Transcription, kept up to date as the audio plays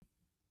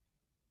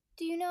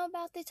know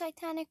about the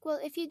Titanic? Well,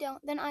 if you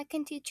don't, then I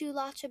can teach you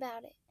lots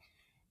about it.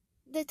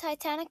 The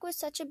Titanic was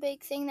such a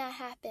big thing that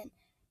happened.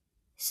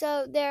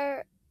 So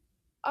there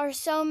are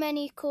so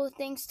many cool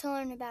things to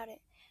learn about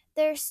it.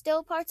 There are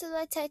still parts of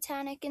the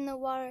Titanic in the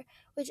water,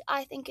 which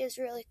I think is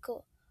really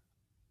cool.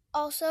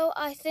 Also,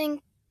 I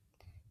think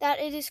that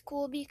it is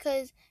cool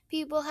because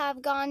people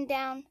have gone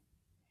down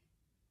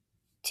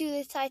to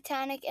the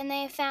Titanic and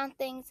they have found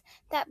things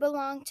that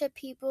belong to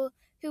people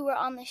who were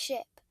on the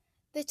ship.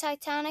 The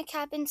Titanic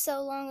happened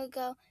so long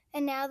ago,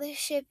 and now the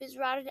ship is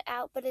rotted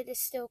out, but it is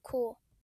still cool.